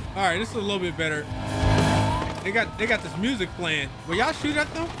 All right, this is a little bit better. They got this music playing. Will y'all shoot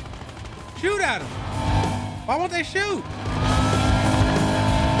at them? Shoot at them. Why won't they shoot?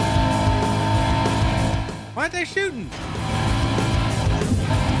 Why aren't they shooting?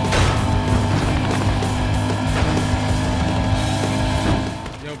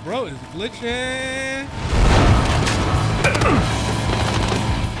 Yo, bro is glitching.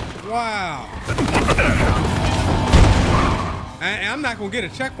 Wow. And I'm not gonna get a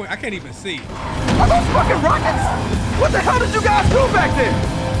checkpoint. I can't even see. Are those fucking rockets? What the hell did you guys do back there?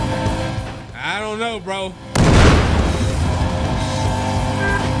 I don't know, bro.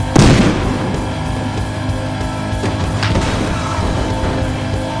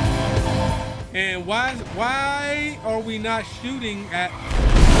 And why are we not shooting at?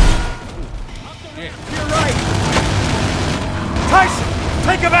 Yeah. You're right. Tyson,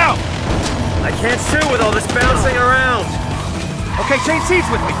 take him out. I can't shoot with all this bouncing around. Okay, change seats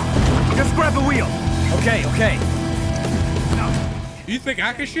with me. Just grab the wheel. Okay, okay. You think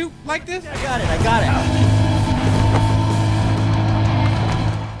I can shoot like this? I got it.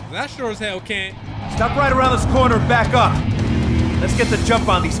 That sure as hell can't. Stop right around this corner and back up. Let's get the jump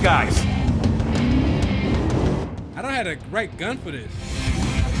on these guys. I don't have the right gun for this.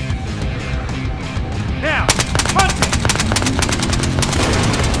 Now, punch it!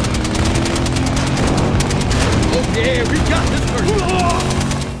 Oh yeah, we got this person.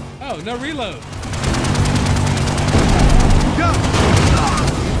 Oh, no reload. Go!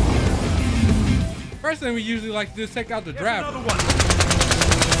 First thing we usually like to do is take out the driver. Another one.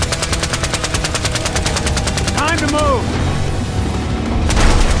 Time to move.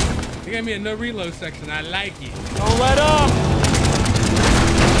 They gave me a no reload section. I like it. Don't let up.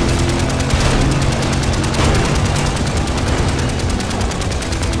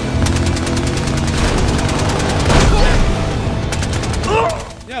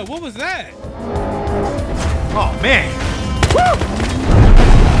 Yo, what was that? Oh man. Woo!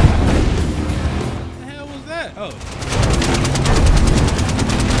 What the hell was that? Oh.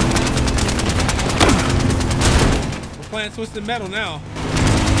 We're playing Twisted Metal now.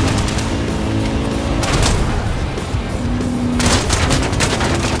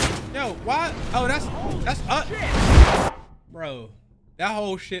 Yo, why? Oh, that's up. Bro, that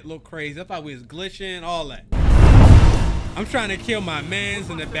whole shit looked crazy. I thought we was glitching, all that. I'm trying to kill my mans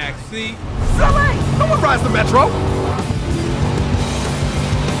in the back seat. Silly! No one rides the metro!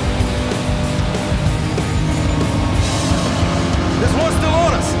 This one's still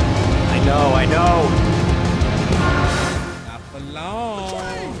on us! I know. Not for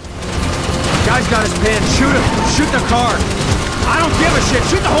long. Guy's got his pen. Shoot him. Shoot the car. I don't give a shit.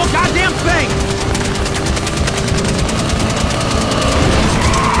 Shoot the whole goddamn thing!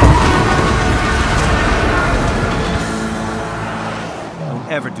 Don't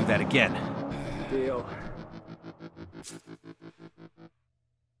ever do that again. Deal.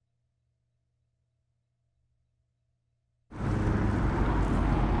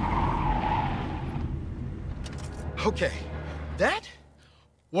 Okay, that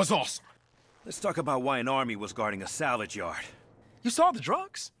was awesome. Let's talk about why an army was guarding a salvage yard. You saw the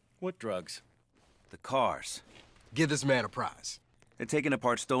drugs? What drugs? The cars. Give this man a prize. They're taking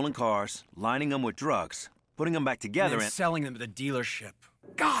apart stolen cars, lining them with drugs, putting them back together and selling them to the dealership.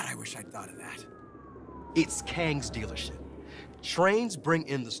 God, I wish I'd thought of that. It's Kang's dealership. Trains bring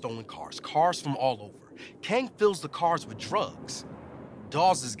in the stolen cars, cars from all over. Kang fills the cars with drugs.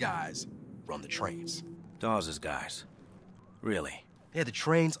 Dawes' guys run the trains. Dawes' guys? Really? Yeah, the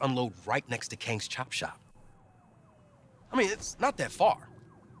trains unload right next to Kang's chop shop. I mean, it's not that far.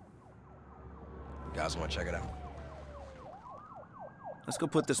 You guys want to check it out? Let's go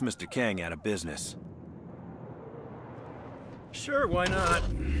put this Mr. Kang out of business. Sure, why not?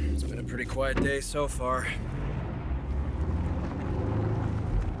 It's been a pretty quiet day so far.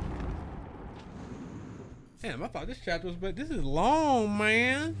 Damn, I thought this chapter was, but this is long,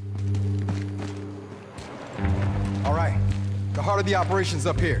 man. All right, the heart of the operation's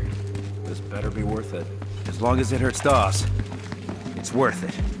up here. This better be worth it. As long as it hurts Dawes, it's worth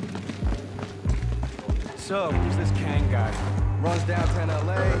it. So, who's this Kang guy? Runs downtown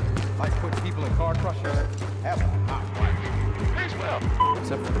LA, likes putting people in car crushers. Have a hot wife. Pays well.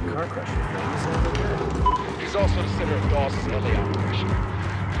 Except for the car crusher thing, he sounded good. He's also the center of Dawes' LA operation.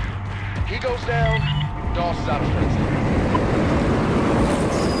 He goes down, Dawes is out of prison.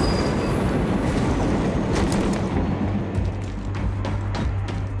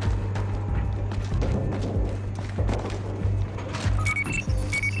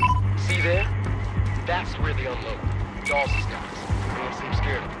 See there? That's where they unload. Dawes' guys. They don't seem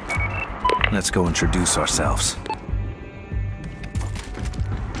scared. Let's go introduce ourselves.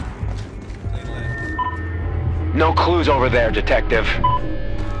 No clues over there, Detective.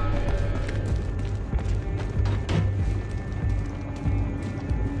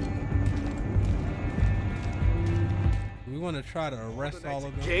 We want to try to arrest all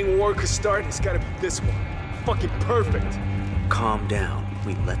of them. Gang war could start, it's gotta be this one. Fucking perfect. Calm down.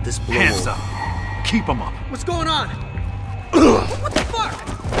 We let this blow Hands over. up. Keep them up. What's going on? What the fuck?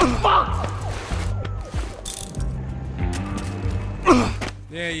 Fuck!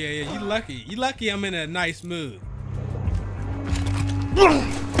 Yeah. You lucky. You lucky I'm in a nice mood.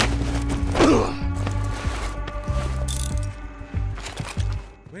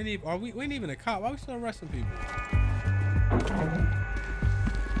 We ain't even a cop. Why are we still arresting people?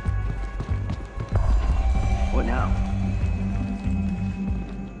 What now?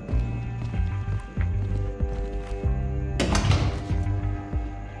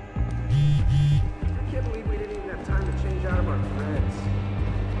 I can't believe we didn't even have time to change out of our friends.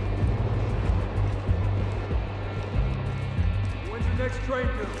 When's your next train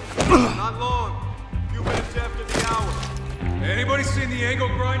due? Not long. A few minutes after the hour. Anybody seen the angle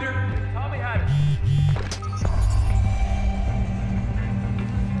grinder? Tommy had it.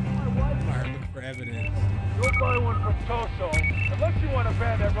 Alright, looking for evidence. You'll buy one from Toso. Unless you want a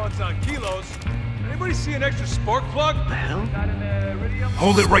van that runs on kilos. Anybody see an extra spark plug? Not in the iridium?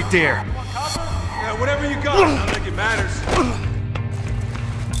 Hold it right there. You want copper? Yeah, whatever you got. I don't think it matters.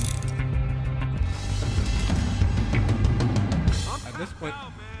 At this point,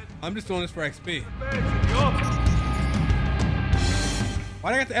 I'm just doing this for XP.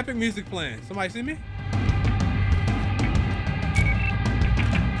 Why I got the epic music playing? Somebody see me?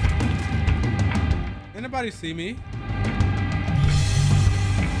 Anybody see me?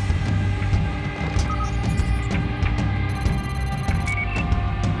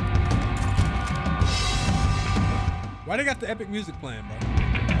 Why they got the epic music playing, bro?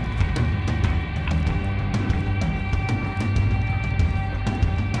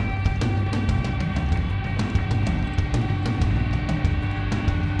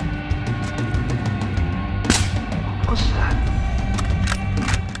 What's that?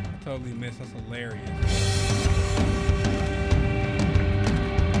 Totally missed. That's hilarious.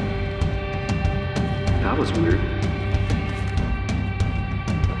 That was weird.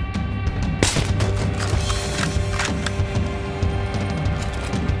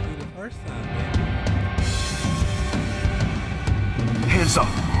 The first time, Hands up.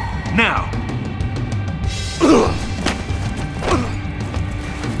 Now.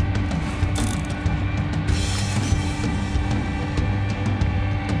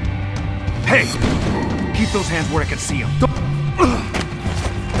 Hey! Keep those hands where I can see them.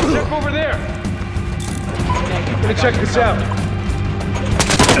 Check over there. I'm gonna check this out.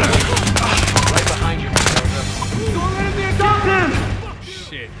 Right behind you, Don't let him be a doctor!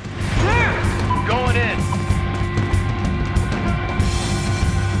 Shit. There! Going in.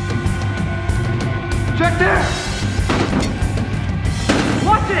 Check there!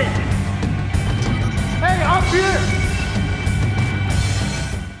 Watch it! Hey, up here!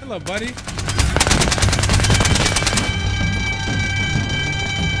 Hello, buddy.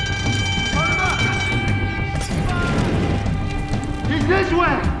 He's this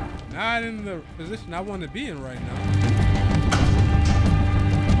way! Not in the position I want to be in right now.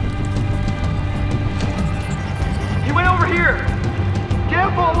 He went over here!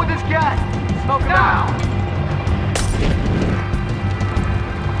 Careful with this gas! Smoke now!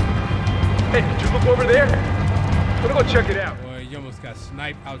 Hey, did you look over there? I'm gonna go check it out. Boy, you almost got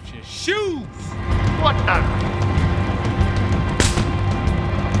sniped out your shoes. What the?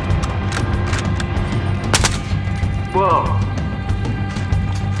 Whoa.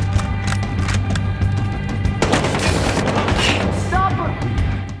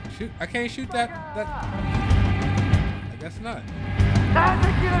 can't shoot that. I guess not.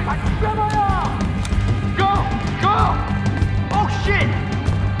 Go! Go! Oh shit!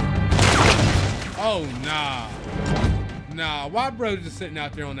 Oh nah. Nah, why bro just sitting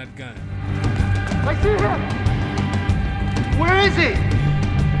out there on that gun? I see him! Where is he?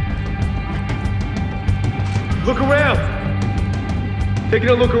 Look around! Taking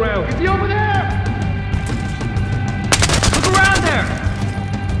a look around. Is he over there? Look around there!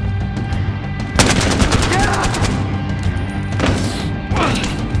 Yeah!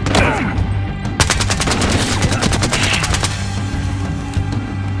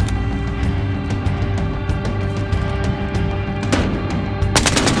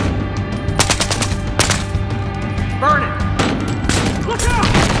 Burn it! Look out!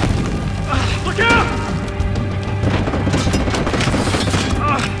 Look out!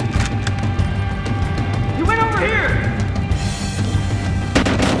 You went over here!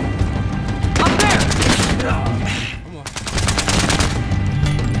 Up there! Come on.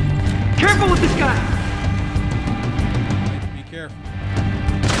 Careful with this guy! Be careful.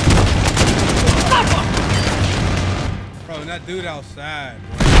 Bro, that dude outside,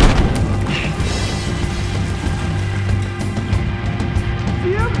 bro.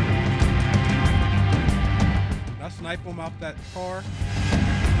 See him? Did I snipe him off that car?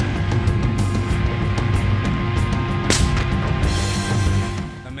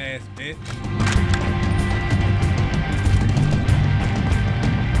 Dumbass bitch.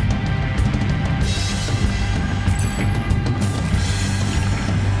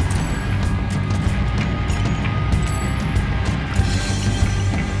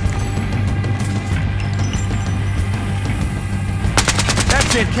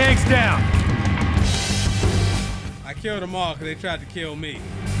 That's it, Kang's down. I killed them all because they tried to kill me.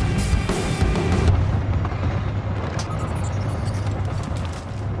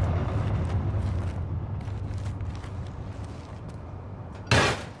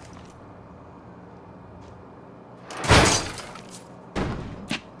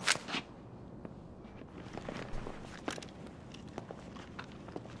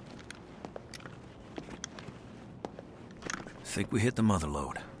 Think we hit the mother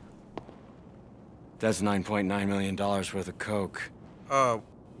load. That's $9.9 million worth of coke.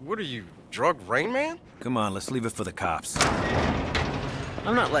 What are you, drug Rain Man? Come on, let's leave it for the cops.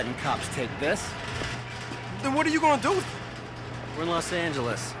 I'm not letting cops take this. Then what are you gonna do with it? We're in Los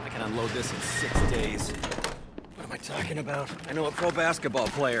Angeles. I can unload this in 6 days. What am I talking about? I know a pro basketball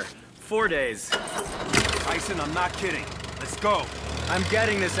player. 4 days. Tyson, I'm not kidding. Let's go. I'm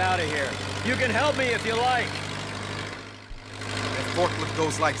getting this out of here. You can help me if you like. That forklift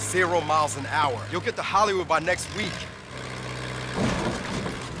goes like 0 miles an hour. You'll get to Hollywood by next week.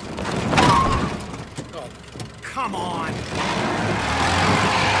 Oh, come on.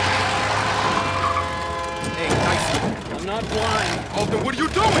 Hey, Tyson. I'm not blind. Oh, then what are you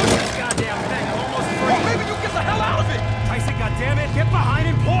doing? This goddamn thing. I'm almost free. Well, maybe you get the hell out of it. Tyson, goddammit, get behind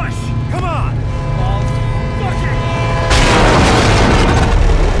and push. Come on. Oh, fuck it.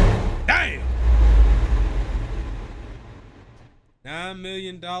 Damn! $9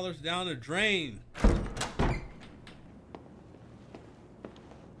 million down the drain.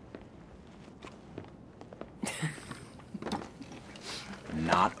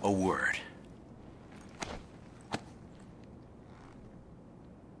 Not a word.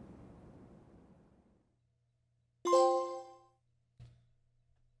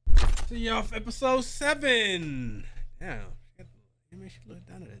 See you off episode 7. Damn. She look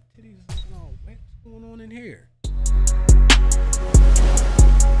down at the titties and all wet. What's going on in here?